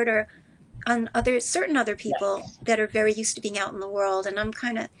lot harder on certain other people Yes. that are very used to being out in the world. And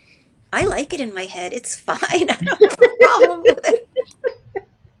I like it in my head. It's fine. I don't have a problem with it.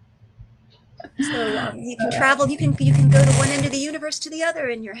 So you can travel. You can go to one end of the universe to the other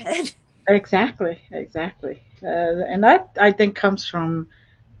in your head. Exactly, exactly. And that I think comes from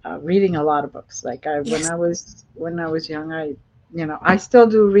reading a lot of books. Like Yes. when I was young, I still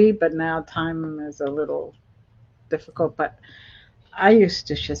do read, but now time is a little difficult. But I used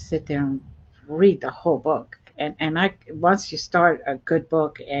to just sit there and read the whole book. And I once you start a good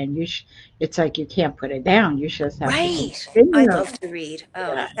book and it's like you can't put it down. You just have to Right. I continue. love to read.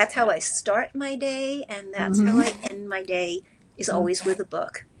 Oh, Yeah, that's how yeah. I start my day, and that's how Hmm. I end my day, is always with a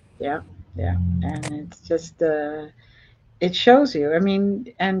book. Yeah, yeah. And it's just it shows you. I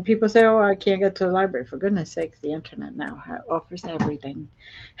mean, and people say, "Oh, I can't get to the library." For goodness sakes, the internet now offers everything.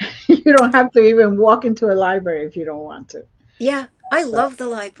 You don't have to even walk into a library if you don't want to. Yeah, I So, love the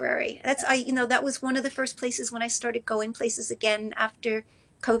library. That was one of the first places when I started going places again after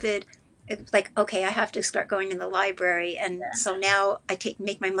COVID. It was like, okay, I have to start going to the library. And so now I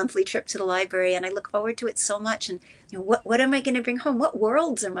make my monthly trip to the library and I look forward to it so much. And what am I going to bring home? What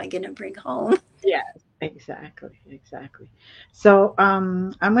worlds am I going to bring home? yes, exactly, exactly. So,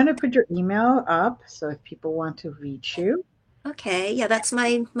 I'm going to put your email up. So if people want to reach you, Okay, yeah, that's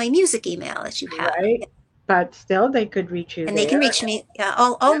my music email that you have. right? Yeah. but still they could reach you And they can there. reach me. Yeah,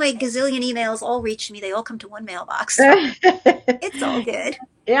 all my gazillion emails all reach me. They all come to one mailbox, so it's all good.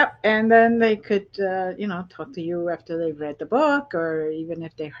 Yep, and then they could, talk to you after they've read the book, or even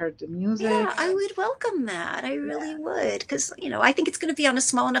if they heard the music. Yeah, I would welcome that. I really Yeah. would, because I think it's going to be on a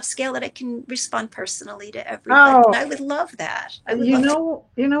small enough scale that I can respond personally to everybody, and Oh, I would love that. I would you love to. know,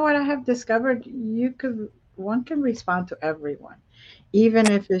 you know what I have discovered? One can respond to everyone, even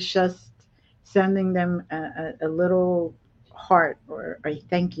if it's just sending them a little heart or a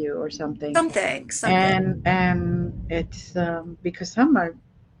thank you or something. Something. And it's because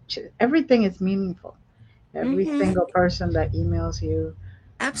everything is meaningful. Every Hmm. single person that emails you,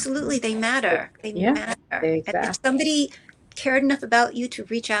 Absolutely, they it, matter. They yeah, matter. And if exactly. somebody cared enough about you to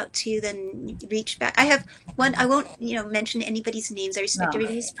reach out to you, then reach back. I have one. I won't, mention anybody's names. I respect No.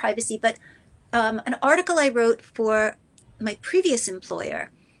 everybody's privacy, but an article I wrote for my previous employer,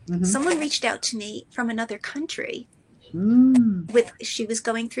 Mm-hmm. someone reached out to me from another country Mm, with she was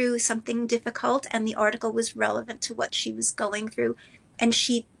going through something difficult, and the article was relevant to what she was going through, and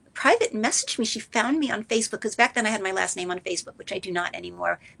she private messaged me. She found me on Facebook, because back then I had my last name on Facebook, which I do not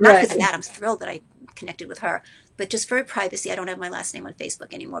anymore. Not right. because of that, I'm thrilled that I connected with her, but just for privacy, I don't have my last name on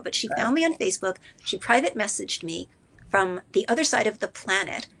Facebook anymore. But she Right. found me on Facebook. She private messaged me from the other side of the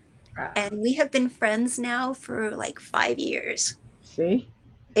planet, Ah, and we have been friends now for like 5 years. see,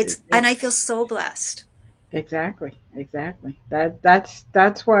 And I feel so blessed. exactly, exactly.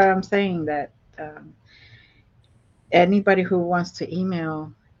 That's why I'm saying that um, anybody who wants to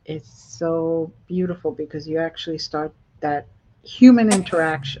email, it's so beautiful because you actually start that human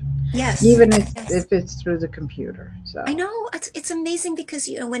interaction, Yes, even yes. if it's through the computer. I So, know it's amazing, because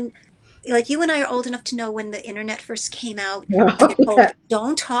when, like, you and I are old enough to know when the internet first came out, and oh you're told yeah,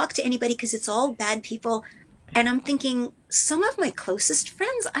 don't talk to anybody because it's all bad people. And I'm thinking, some of my closest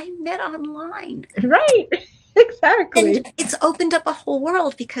friends I met online, right, and exactly. it's opened up a whole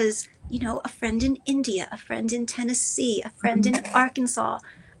world, because a friend in India, a friend in Tennessee, a friend in Mhm. Arkansas,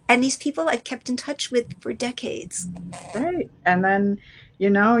 and these people I've kept in touch with for decades. Right, and then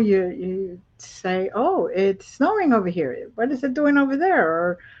you say, "Oh, it's snowing over here. What is it doing over there?"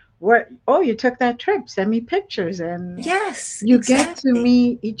 Or what? Oh, you took that trip. Send me pictures, and Yes, you get to exactly.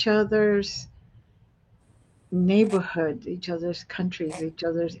 meet each other's neighborhood, each other's countries, each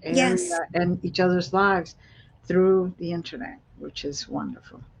other's area, Yes. and each other's lives through the internet, which is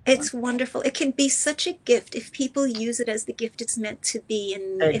wonderful. It's wonderful. It can be such a gift if people use it as the gift it's meant to be,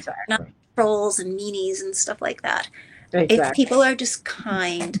 and if not Exactly. trolls and meanies and stuff like that. If Exactly. people are just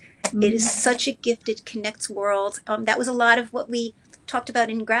kind, it is Hmm. such a gift. It connects worlds. That was a lot of what we talked about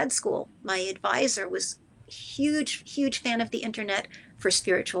in grad school. My advisor was huge, huge fan of the internet for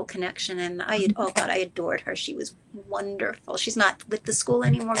spiritual connection, and oh God, I adored her. She was wonderful. She's not with the school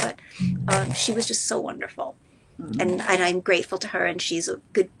anymore, but she was just so wonderful, and I'm grateful to her, and she's a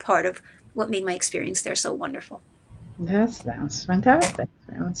good part of what made my experience there so wonderful. That sounds fantastic.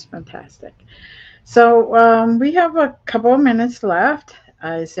 Sounds fantastic. So we have a couple of minutes left.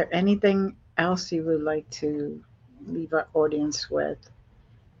 Is there anything else you would like to leave our audience with?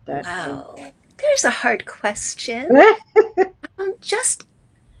 That Wow, there's a hard question. Just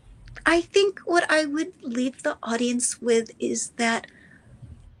I think what I would leave the audience with is that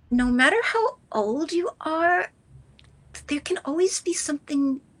no matter how old you are, there can always be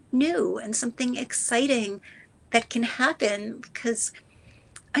something new and something exciting that can happen, because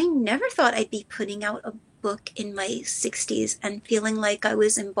I never thought I'd be putting out a book in my 60s and feeling like I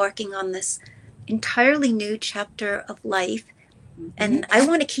was embarking on this entirely new chapter of life. Mhm. And I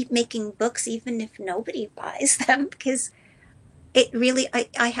want to keep making books even if nobody buys them, because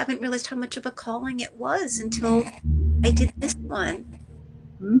I haven't realized how much of a calling it was until I did this one.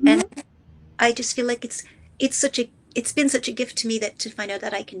 Mhm. And I just feel like it's been such a gift to me, that to find out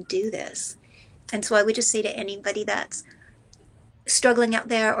that I can do this. And so I would just say to anybody that's struggling out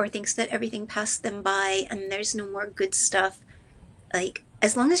there, or thinks that everything passed them by and there's no more good stuff, like,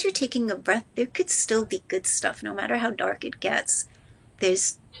 as long as you're taking a breath, there could still be good stuff, no matter how dark it gets.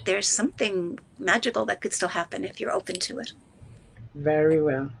 There's something magical that could still happen if you're open to it. Very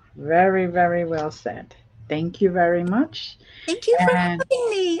well. Very, very well said. Thank you very much. Thank you for And having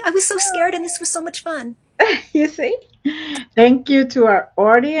me. I was so scared, and this was so much fun. you see, thank you to our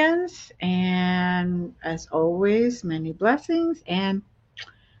audience. And as always, many blessings and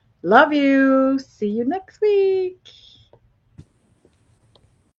love you. See you next week.